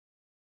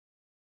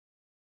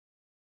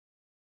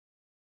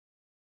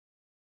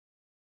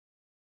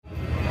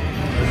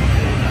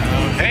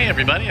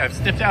everybody, I've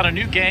sniffed out a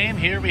new game.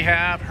 Here we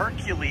have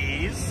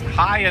Hercules,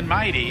 High and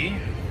Mighty.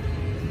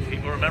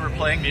 People remember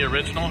playing the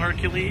original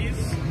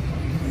Hercules?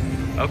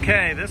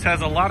 Okay, this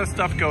has a lot of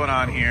stuff going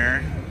on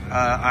here.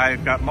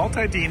 I've got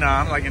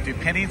multi-denom, I can do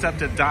pennies up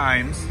to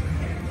dimes.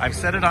 I've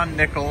set it on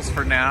nickels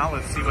for now.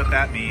 Let's see what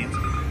that means.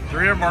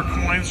 3 or more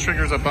coins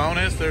triggers a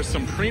bonus. There's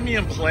some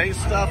premium play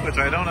stuff, which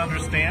I don't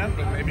understand,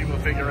 but maybe we'll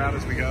figure out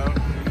as we go.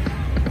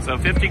 So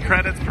 50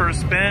 credits per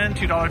spin,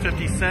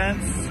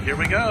 $2.50. Here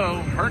we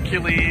go,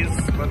 Hercules.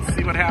 Let's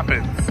see what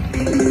happens.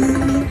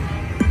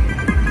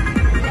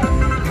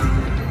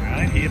 All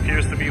right, he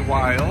appears to be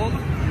wild.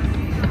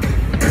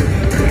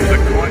 There's a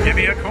coin, give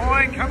me a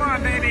coin. Come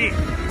on, baby,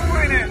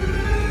 coin it.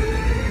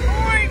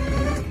 Coin.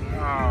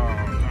 Oh,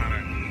 darn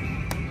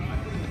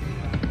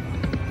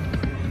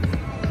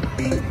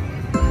it.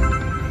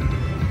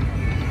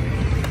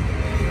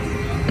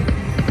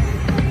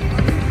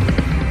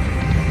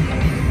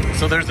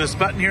 So there's this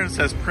button here that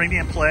says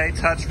Premium Play,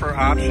 touch for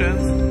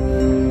options.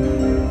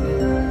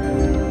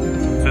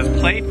 It says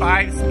play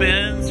 5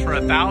 spins for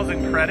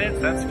 1,000 credits,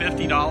 that's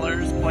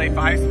 $50. Play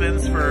 5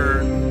 spins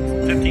for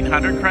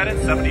 1,500 credits,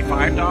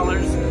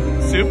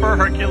 $75. Super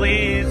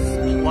Hercules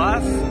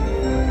Plus,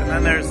 and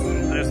then there's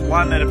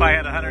one that if I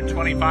had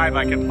 125,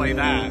 I could play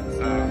that.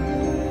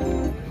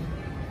 So,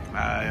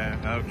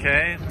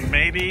 okay,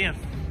 maybe if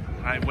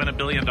I win $1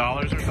 billion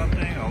or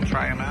something, I'll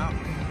try them out.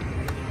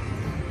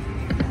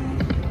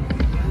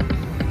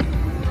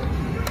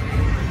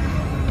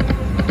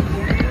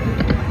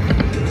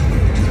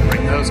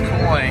 Those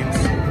coins.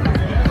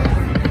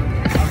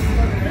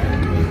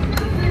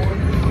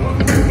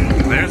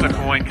 There's a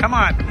coin. Come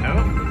on.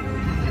 Nope.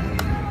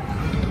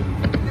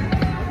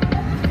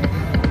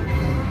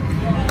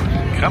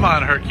 Come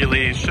on,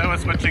 Hercules. Show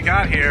us what you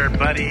got here,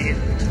 buddy.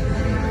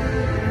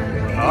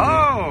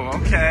 Oh,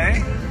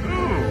 okay.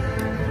 Ooh.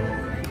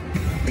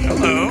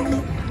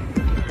 Hello.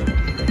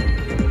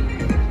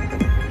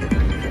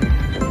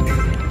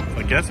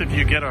 I guess if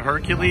you get a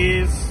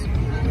Hercules,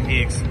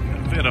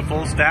 in a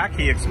full stack,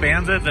 he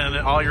expands it, then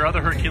all your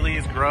other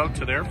Hercules grow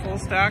to their full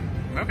stack.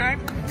 Okay.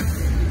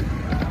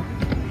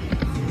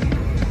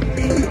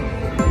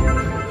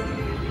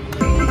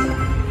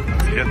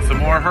 Let's get some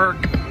more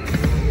Herc.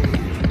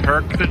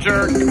 Herc the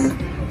jerk.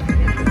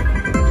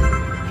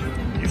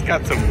 He's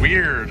got some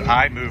weird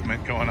eye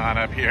movement going on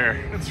up here.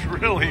 It's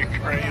really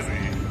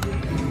crazy.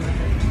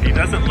 He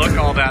doesn't look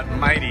all that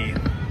mighty.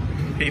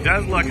 He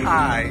does look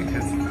high.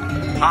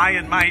 It's high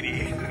and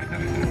mighty.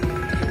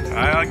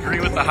 I agree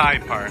with the high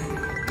part.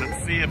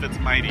 Let's see if it's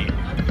mighty.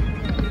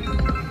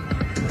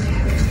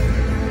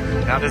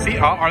 Now does he,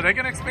 are they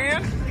gonna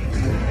expand?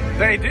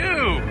 They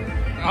do!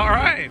 All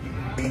right.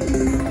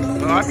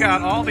 So I've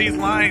got all these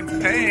lines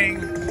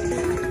paying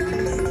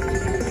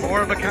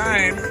 4 of a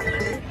kind.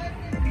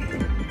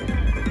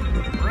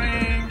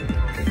 Ring.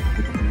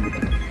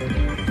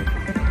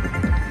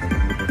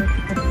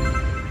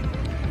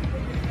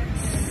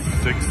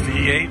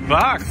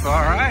 $68,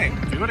 all right.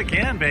 Do it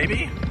again,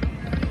 baby.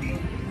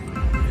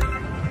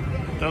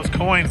 Those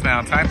coins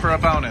now, time for a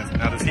bonus.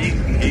 Now does he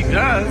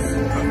does.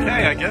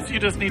 Okay, I guess you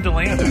just need to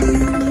land it.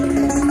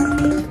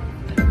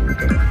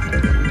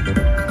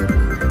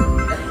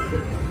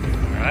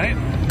 All right.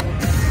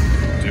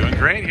 Doing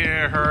great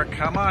here, Herc.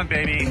 Come on,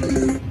 baby.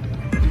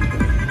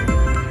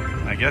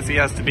 I guess he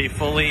has to be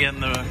fully in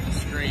the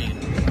screen.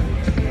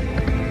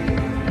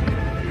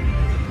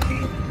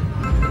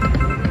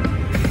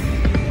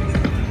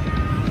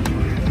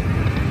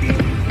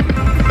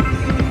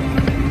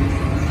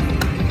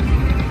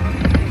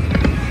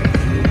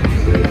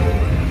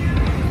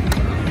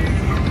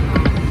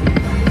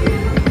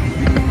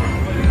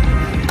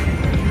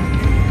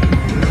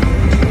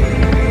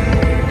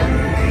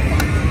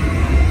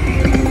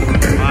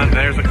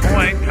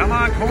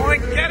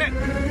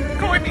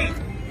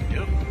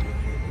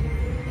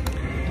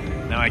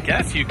 I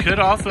guess you could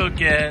also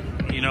get,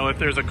 you know, if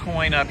there's a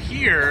coin up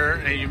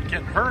here and you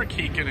get Herc,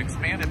 he can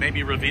expand it,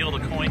 maybe reveal the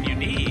coin you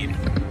need.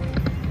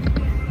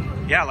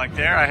 Yeah, like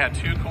there, I had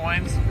 2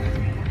 coins.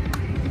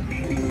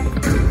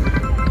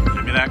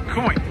 Give me that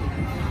coin.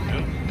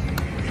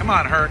 Come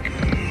on, Herc.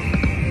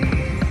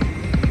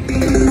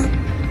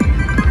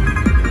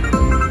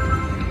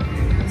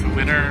 It's a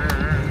winner,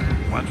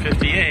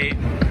 158.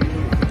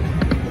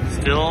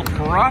 Still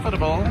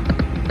profitable.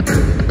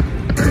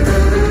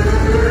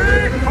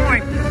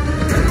 Point.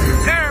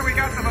 There, we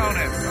got the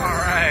bonus. All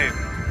right.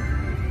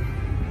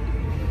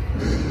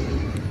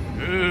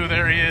 Ooh,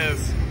 there he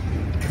is.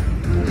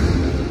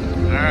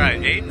 All right,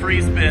 8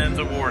 free spins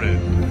awarded.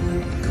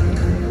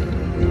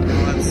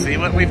 Let's see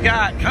what we've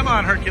got. Come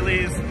on,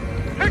 Hercules.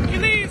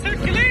 Hercules,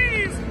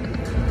 Hercules.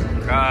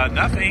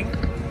 Nothing.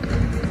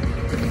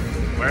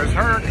 Where's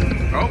Herc?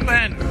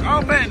 Open,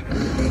 open.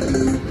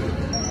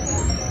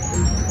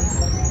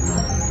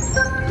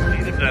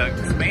 Need him to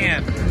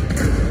expand.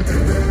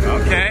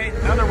 Okay,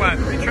 another one,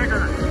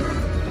 retrigger.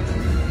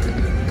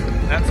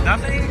 That's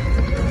nothing?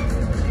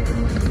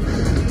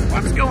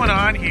 What's going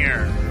on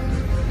here?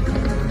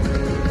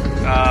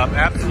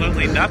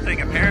 Absolutely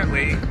nothing,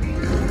 apparently.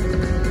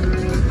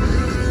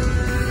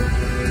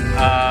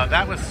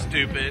 That was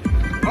stupid.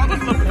 What was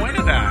the point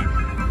of that?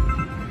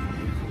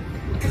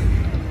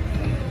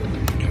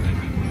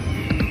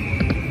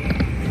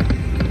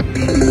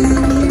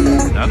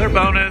 Another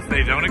bonus.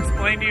 They don't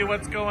explain to you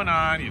what's going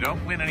on. You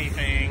don't win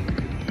anything.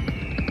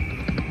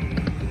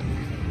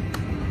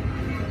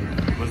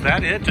 Was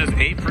that it? Just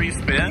 8 free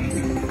spins?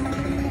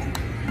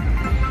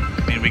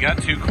 I mean, we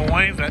got 2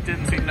 coins. That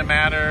didn't seem to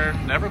matter.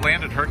 Never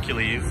landed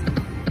Hercules.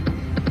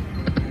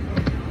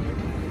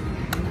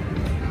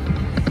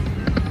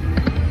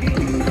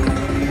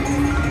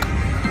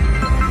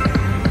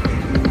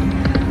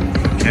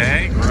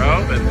 Okay,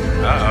 grow, but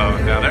uh-oh.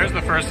 Now there's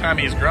the first time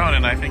he's grown,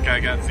 and I think I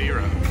got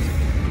 0.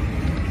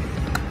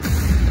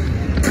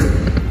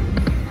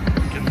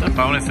 Get the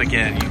bonus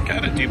again. You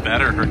gotta do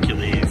better,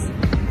 Hercules.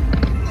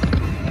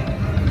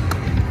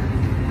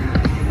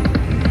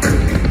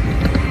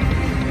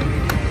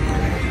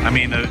 I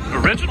mean, the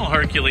original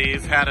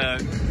Hercules had a,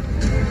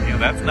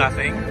 that's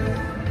nothing.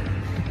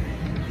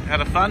 Had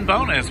a fun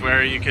bonus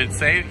where you could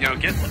save,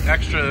 get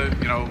extra,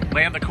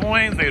 land the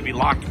coins. They would be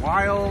locked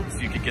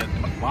wilds. You could get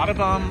a lot of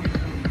them.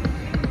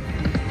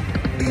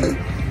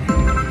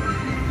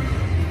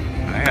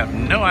 I have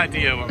no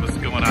idea what was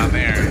going on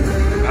there.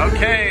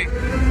 Okay.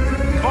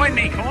 Coin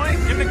me, coin.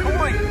 Give me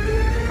coin.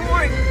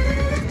 Coin.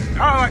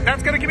 Oh,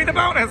 that's going to give me the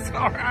bonus.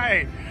 All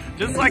right.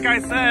 Just like I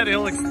said,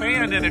 it'll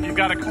expand, and if you've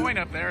got a coin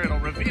up there, it'll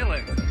reveal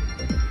it.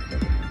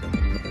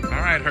 All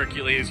right,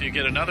 Hercules, you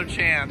get another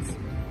chance.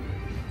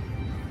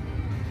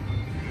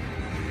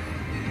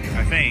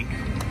 I think.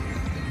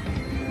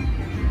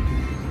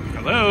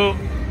 Hello?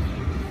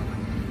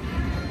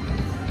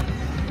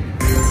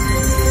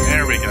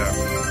 There we go.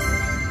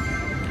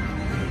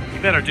 You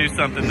better do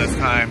something this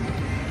time.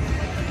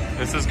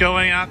 This is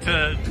going out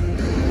to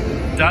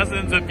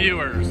dozens of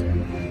viewers.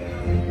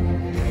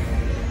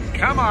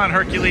 Come on,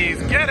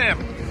 Hercules, get him!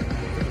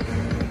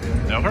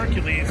 No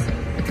Hercules.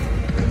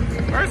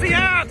 Where's he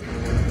at?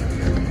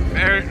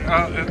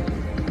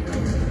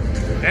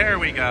 There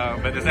we go.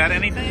 But is that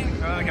anything?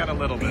 Oh, I got a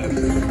little bit.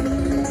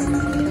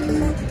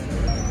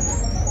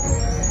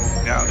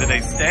 Now, did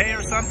they stay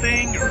or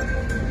something? Or...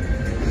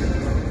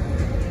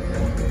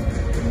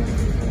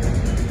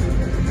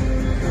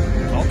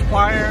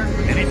 multiplier?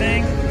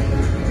 Anything?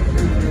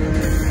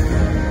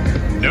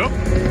 Nope.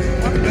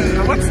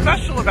 What's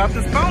special about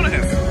this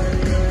bonus?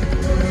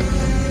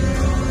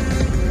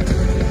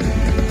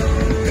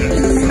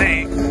 There's the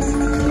snake,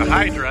 the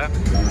Hydra.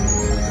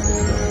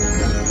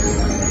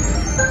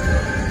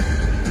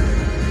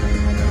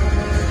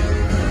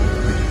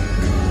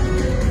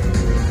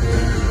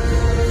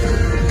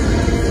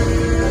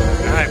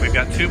 All right, we've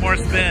got 2 more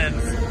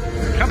spins.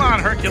 Come on,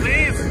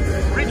 Hercules.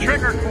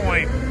 Re-trigger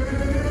coin.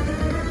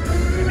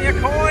 Give me a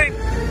coin.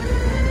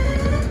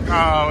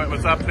 Oh, it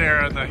was up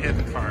there in the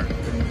hidden part.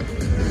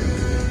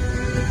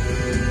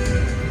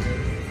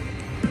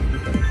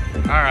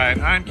 All right,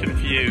 I'm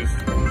confused.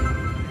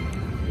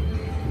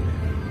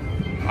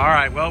 All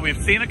right, well,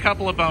 we've seen a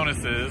couple of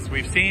bonuses.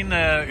 We've seen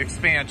the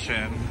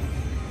expansion.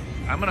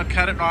 I'm gonna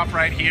cut it off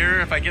right here.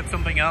 If I get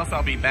something else,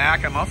 I'll be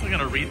back. I'm also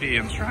gonna read the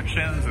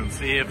instructions and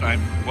see if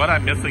what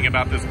I'm missing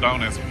about this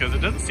bonus, because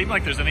it doesn't seem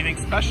like there's anything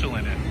special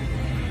in it.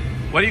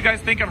 What do you guys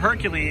think of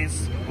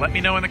Hercules? Let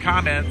me know in the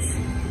comments,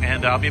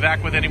 and I'll be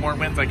back with any more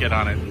wins I get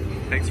on it.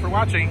 Thanks for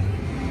watching.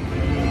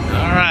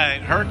 All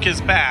right, Herc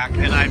is back,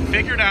 and I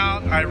figured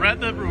out, I read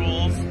the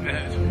rules.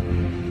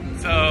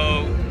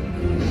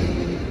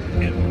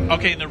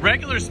 Okay, in the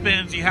regular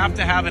spins, you have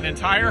to have an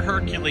entire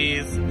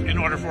Hercules in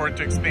order for it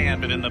to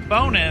expand. But in the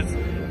bonus,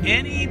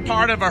 any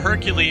part of a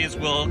Hercules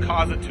will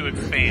cause it to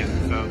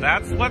expand. So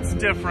that's what's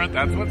different.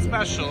 That's what's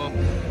special.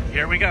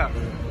 Here we go.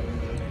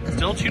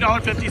 Still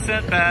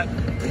 $2.50 bet.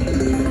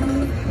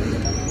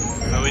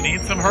 So we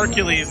need some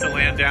Hercules to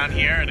land down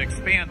here and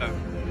expand them.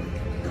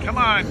 Come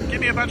on,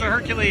 give me a bunch of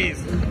Hercules.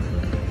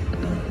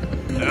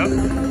 Nope.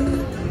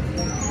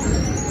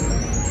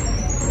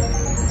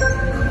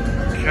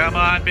 Come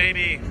on,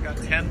 baby. Got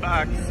 10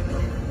 bucks.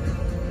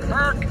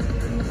 Herc.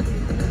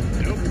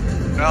 Nope.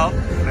 Well,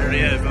 there he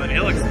is, and then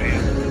he'll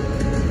expand.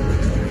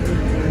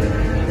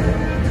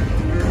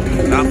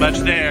 Not much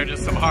there,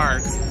 just some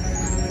hearts.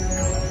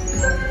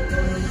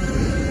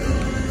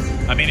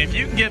 I mean, if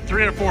you can get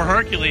 3 or 4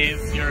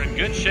 Hercules, you're in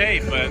good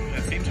shape, but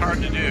it seems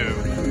hard to do.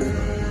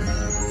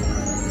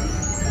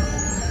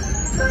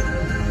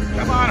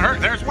 Come on, Herc.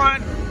 There's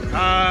one.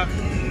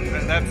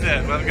 That's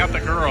it. Well, we got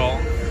the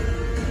girl.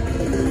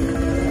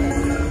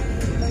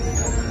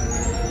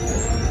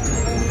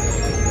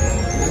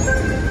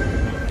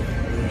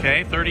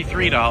 Okay,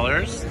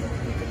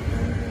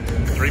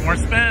 $33. 3 more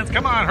spins.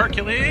 Come on,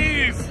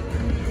 Hercules.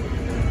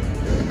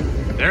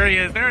 There he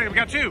is. There, we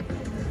got 2.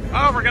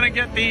 Oh, we're going to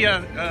get the,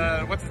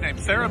 what's his name?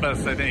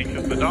 Cerebus, I think,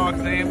 is the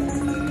dog's name.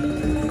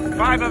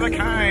 5 of a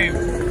kind.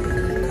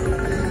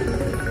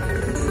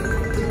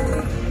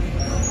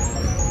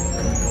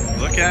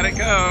 Look at it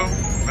go.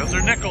 Those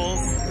are nickels.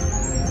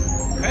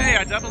 Hey,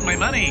 I doubled my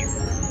money.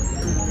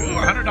 Ooh,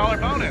 $100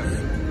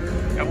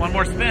 bonus. Got 1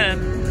 more spin.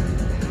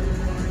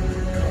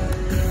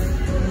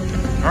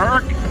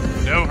 Herc.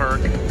 No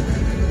Herc.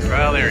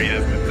 Well, there he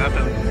is, but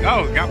nothing.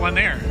 Oh, got one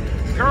there.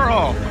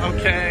 Girl,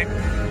 okay.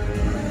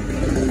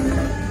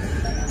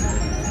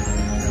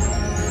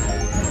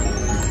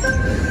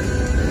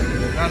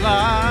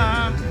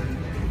 La-la.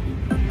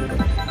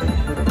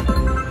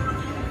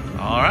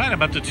 All right,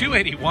 I'm up to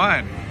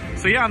 281.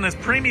 So yeah, on this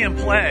premium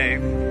play,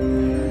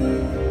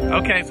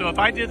 okay, so if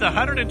I did the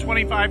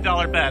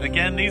 $125 bet,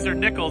 again, these are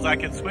nickels, I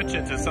could switch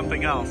it to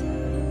something else.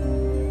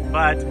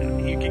 But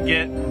you can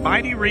get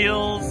mighty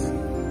reels.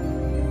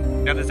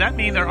 Now, does that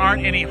mean there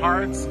aren't any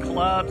hearts,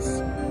 clubs,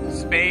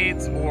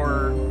 spades,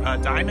 or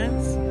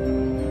diamonds?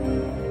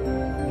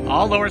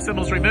 All lower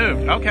symbols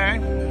removed. Okay.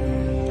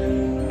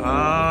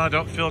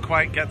 Don't feel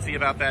quite gutsy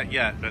about that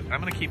yet, but I'm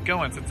going to keep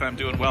going since I'm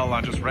doing well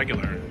on just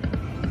regular.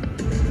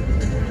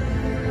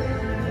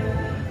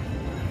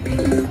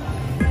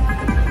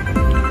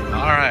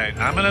 All right,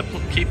 I'm going to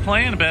keep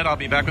playing a bit. I'll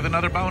be back with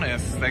another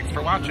bonus. Thanks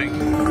for watching. All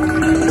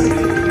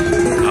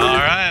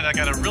right, I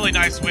got a really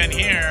nice win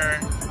here.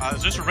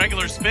 It's just a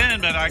regular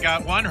spin, but I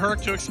got one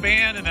Herc to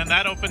expand, and then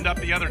that opened up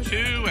the other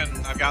two,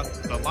 and I've got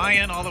the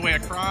lion all the way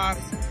across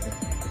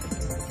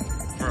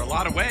for a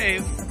lot of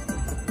ways.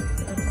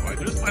 Boy,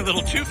 there's my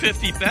little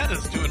 250 bet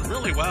is doing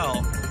really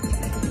well.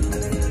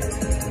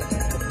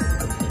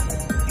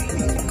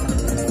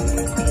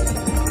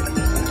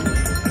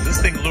 Is this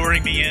thing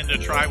luring me in to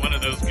try one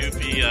of those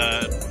goofy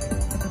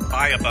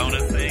buy a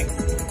bonus things?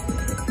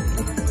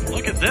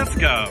 Look at this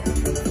go.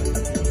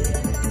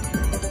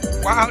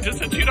 Wow,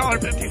 just a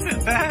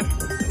 $2.50 bet.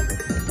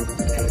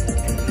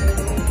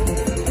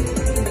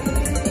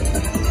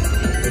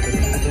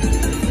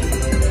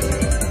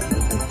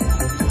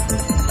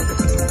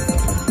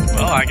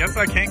 Well, I guess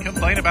I can't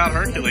complain about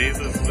Hercules.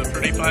 This is a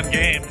pretty fun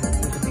game,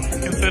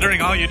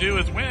 considering all you do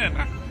is win.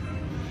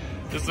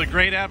 This is a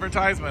great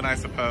advertisement, I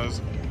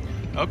suppose.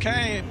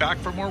 Okay, back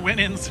for more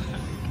win-ins.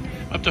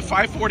 Up to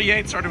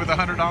 548, started with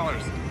 $100.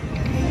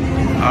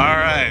 All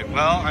right,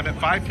 well, I'm at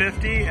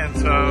 550, and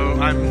so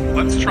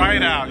let's try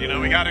it out. You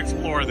know, we got to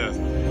explore this.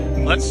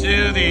 Let's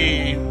do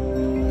the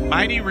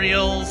Mighty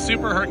Reels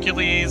Super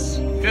Hercules,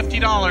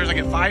 $50. I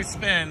get 5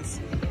 spins.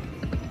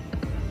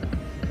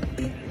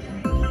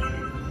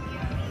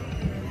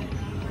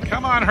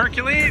 Come on,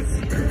 Hercules.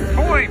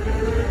 Coin.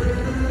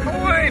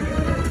 Coin.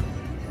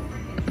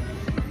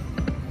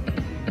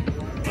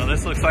 Well,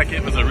 this looks like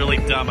it was a really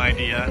dumb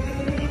idea.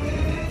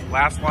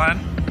 Last one.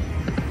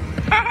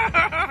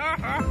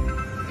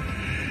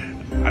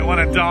 I won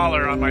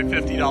 $1 on my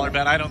 $50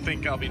 bet. I don't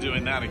think I'll be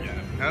doing that again.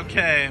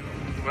 Okay,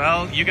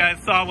 well, you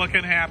guys saw what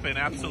can happen.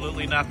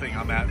 Absolutely nothing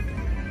on that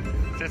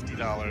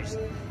 $50.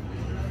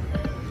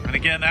 And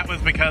again, that was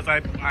because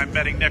I'm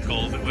betting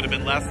nickels. It would have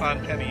been less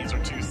on pennies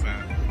or 2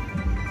 cents.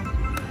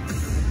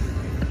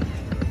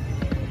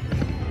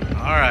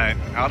 All right,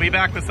 I'll be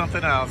back with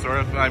something else, or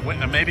if I win,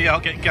 maybe I'll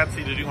get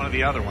gutsy to do one of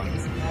the other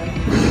ones.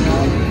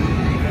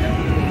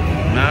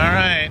 All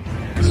right,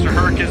 Mr.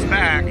 Herc is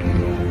back.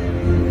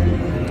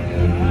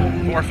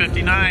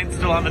 459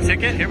 still on the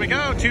ticket. Here we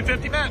go,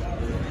 250 bet.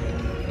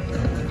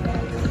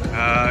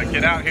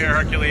 Get out here,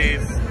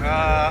 Hercules.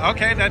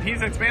 Okay, then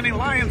he's expanding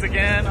lions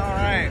again. All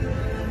right.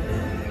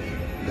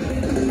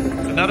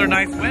 It's another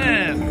nice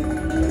win.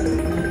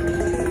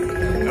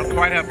 Don't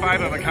quite have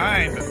 5 of a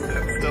kind, but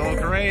that's still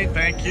great.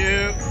 Thank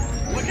you.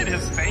 Look at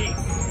his face.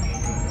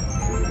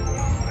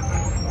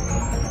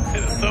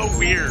 It is so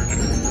weird.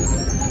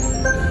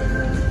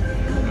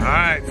 All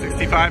right,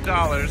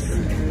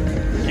 $65.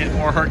 Get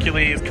more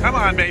Hercules. Come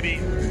on, baby.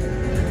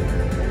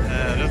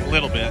 Just a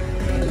little bit.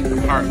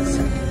 Hearts.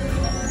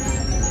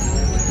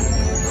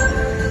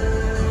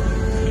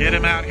 Get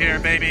him out here,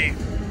 baby.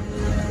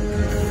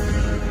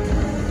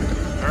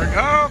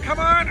 Oh, come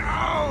on.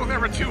 Oh, there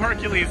were 2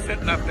 Hercules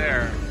sitting up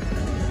there.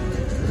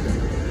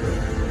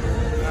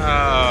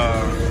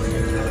 Oh.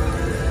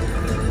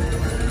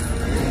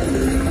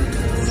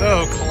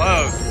 So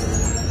close.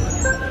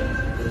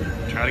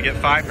 Try to get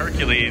 5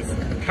 Hercules.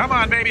 Come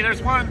on, baby.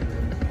 There's one.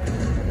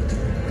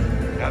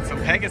 Got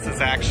some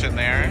Pegasus action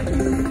there.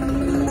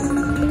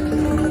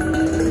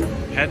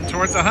 Heading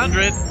towards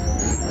 100.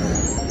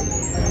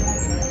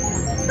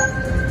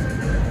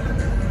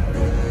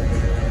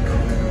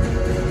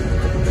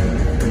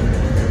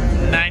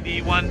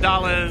 $91.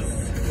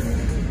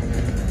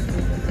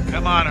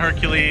 Come on,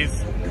 Hercules.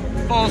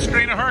 Full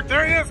screen of Herc.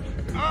 There he is.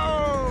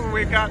 Oh,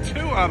 we've got 2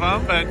 of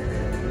them, but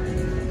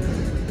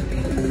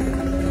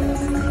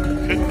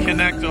couldn't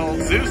connect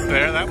old Zeus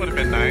there. That would have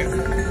been nice.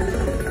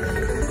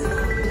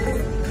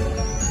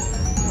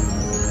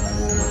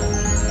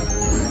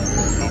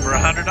 Over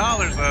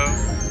 $100 though.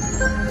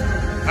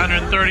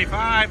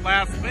 135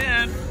 last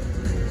spin.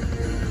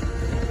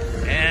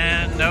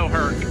 And no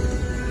Herc.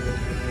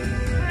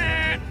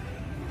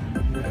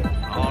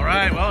 All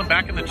right, well, I'm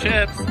back in the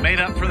chips. Made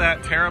up for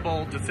that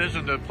terrible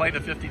decision to play the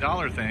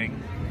 $50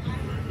 thing.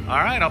 All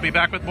right, I'll be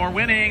back with more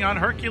winning on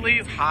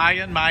Hercules High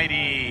and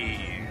Mighty.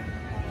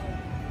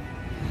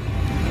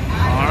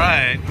 All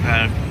right,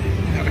 got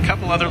a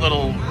couple couple other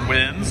little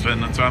wins,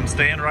 and so I'm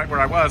staying right where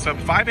I was. So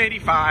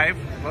 $585.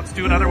 Let's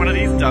do another one of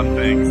these dumb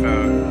things.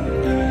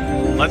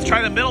 Let's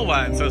try the middle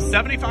one. So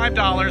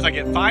 $75. I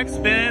get 5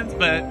 spins,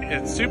 but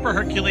it's Super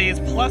Hercules,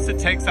 plus it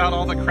takes out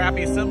all the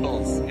crappy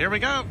symbols. Here we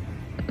go.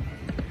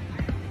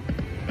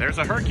 There's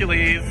a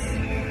Hercules.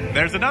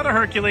 There's another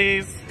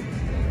Hercules.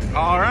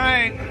 All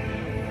right.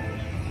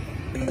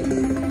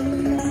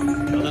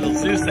 A little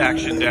Zeus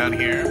action down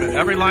here, but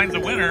every line's a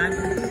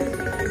winner.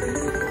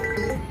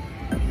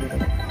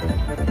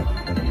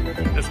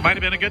 This might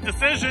have been a good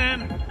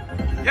decision.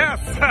 Yes.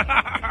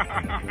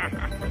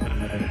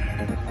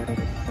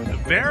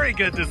 Very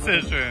good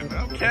decision.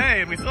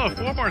 Okay, and we still have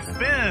 4 more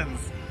spins.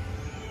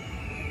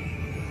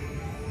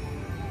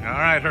 All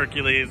right,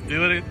 Hercules,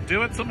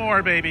 do it some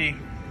more, baby.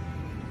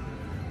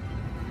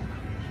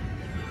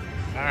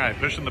 All right,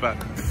 pushing the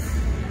button.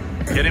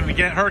 Get him to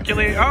get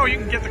Hercules. Oh, you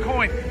can get the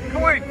coin.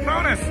 Coin,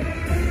 bonus.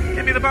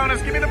 Give me the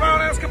bonus, give me the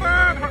bonus, come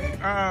on.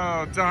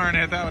 Oh, darn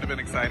it, that would have been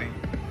exciting.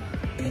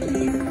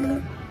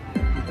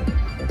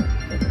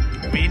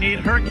 We need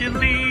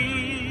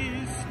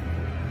Hercules.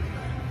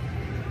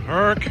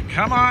 Herc,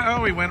 come on.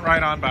 Oh, he went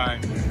right on by.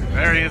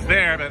 There he is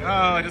there, but oh,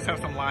 I just have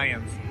some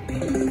lions.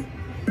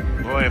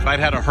 Boy, if I'd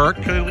had a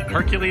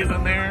Hercules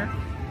in there.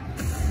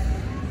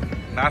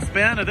 Last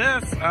spin of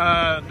this,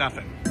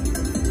 nothing.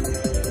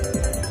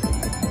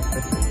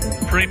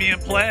 Premium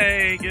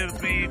play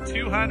gives me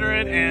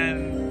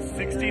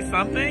 260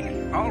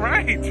 something. All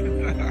right.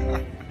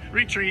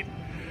 Retreat.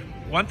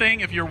 One thing,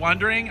 if you're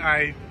wondering,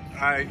 I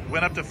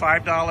went up to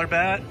 $5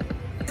 bet.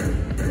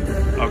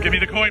 Oh, give me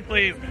the coin,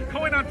 please.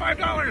 Coin on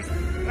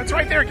 $5. That's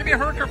right there. Give me a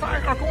Herc or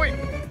coin.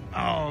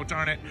 Oh,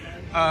 darn it.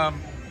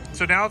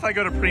 So now if I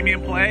go to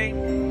premium play,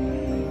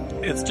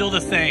 it's still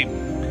the same.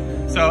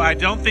 So I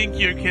don't think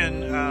you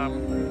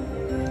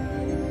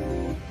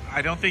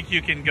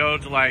can go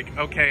to like,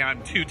 okay,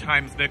 I'm 2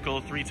 times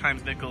nickel, 3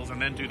 times nickels,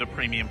 and then do the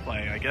premium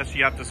play. I guess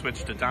you have to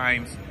switch to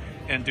dimes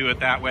and do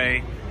it that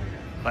way.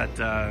 But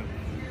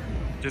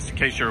just in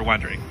case you're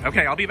wondering.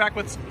 Okay, I'll be back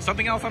with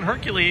something else on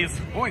Hercules.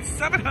 Boy,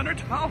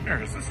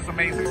 $700. This is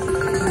amazing.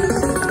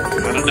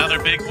 Got another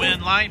big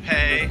win line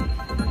pay.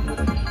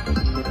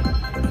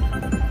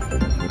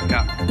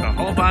 Got a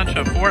whole bunch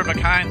of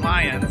 4-of-a-kind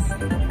lions.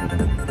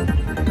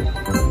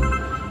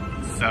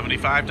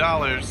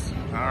 $75.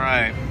 All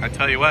right, I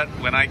tell you what,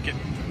 when I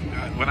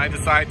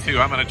decide to,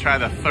 I'm gonna try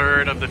the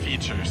 3rd of the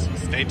features.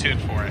 Stay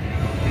tuned for it.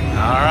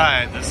 All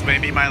right, this may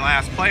be my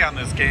last play on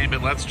this game,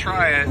 but let's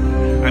try it.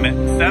 I'm at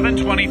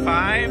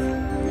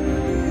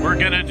 $725. We're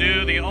gonna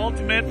do the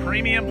ultimate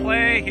premium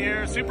play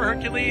here. Super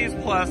Hercules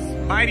plus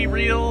Mighty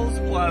Reels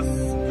plus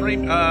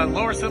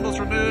lower symbols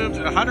removed,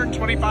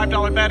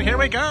 $125 bet. Here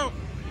we go.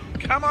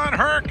 Come on,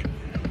 Herc.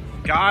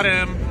 Got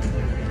him.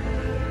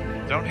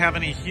 Don't have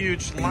any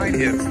huge line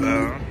hits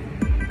though.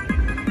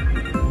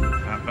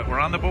 But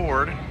we're on the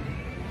board.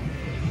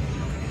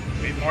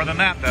 Need more than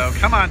that though.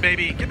 Come on,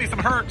 baby. Give me some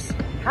Hercs.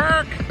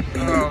 Herc!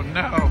 Oh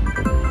no.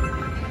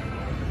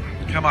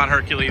 Come on,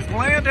 Hercules.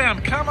 Land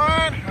him. Come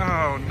on.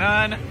 Oh,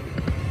 none.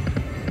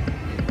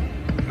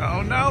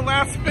 Oh no,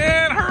 last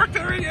spin. Herc,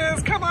 there he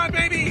is. Come on,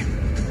 baby.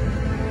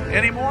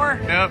 Any more?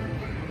 Nope.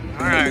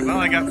 All right, well,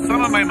 I got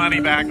some of my money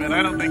back, but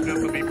I don't think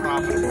this will be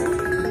profitable.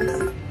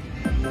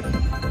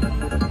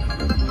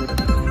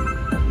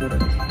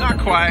 Not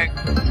quite.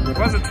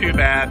 Wasn't too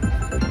bad.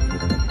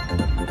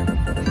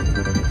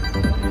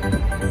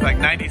 It's like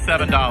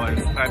 $97.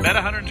 I bet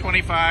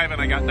 $125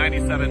 and I got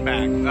 97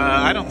 back.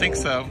 I don't think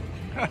so.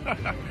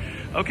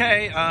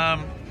 Okay,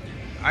 I'm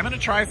gonna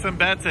try some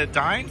bets at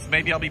dimes.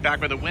 Maybe I'll be back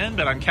with a win,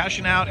 but I'm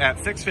cashing out at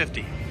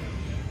 $650.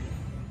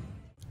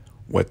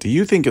 What do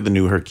you think of the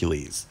new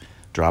Hercules?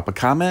 Drop a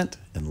comment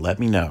and let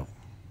me know.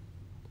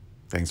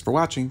 Thanks for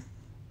watching.